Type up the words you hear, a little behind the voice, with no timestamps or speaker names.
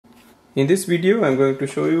In this video, I'm going to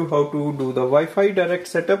show you how to do the Wi-Fi direct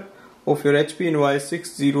setup of your HP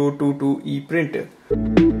NY6022E printer.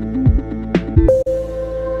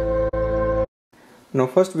 Now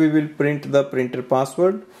first we will print the printer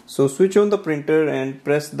password. So switch on the printer and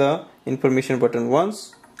press the information button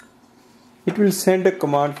once. It will send a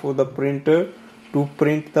command for the printer to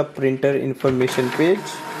print the printer information page.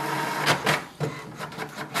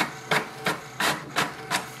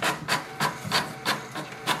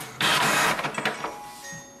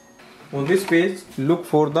 On this page, look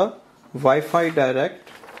for the Wi-Fi direct.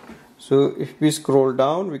 So if we scroll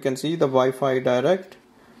down, we can see the Wi-Fi direct.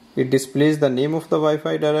 It displays the name of the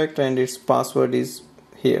Wi-Fi direct and its password is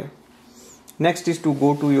here. Next is to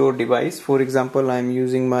go to your device. For example, I am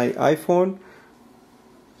using my iPhone.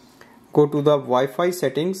 Go to the Wi-Fi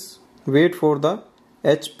settings. Wait for the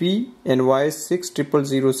HP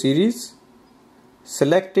NY6000 series.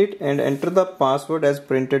 Select it and enter the password as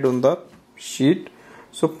printed on the sheet.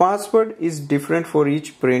 So password is different for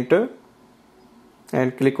each printer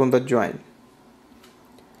and click on the join.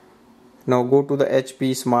 Now go to the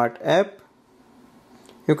HP Smart app.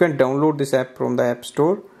 You can download this app from the App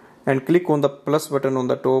Store and click on the plus button on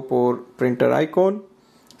the top or printer icon.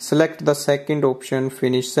 Select the second option,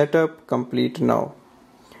 finish setup, complete now.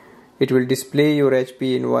 It will display your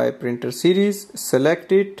HP NY printer series.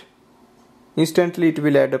 Select it. Instantly it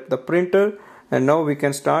will add up the printer. And now we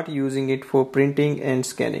can start using it for printing and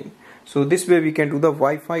scanning. So this way we can do the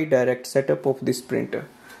Wi-Fi direct setup of this printer.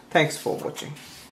 Thanks for watching.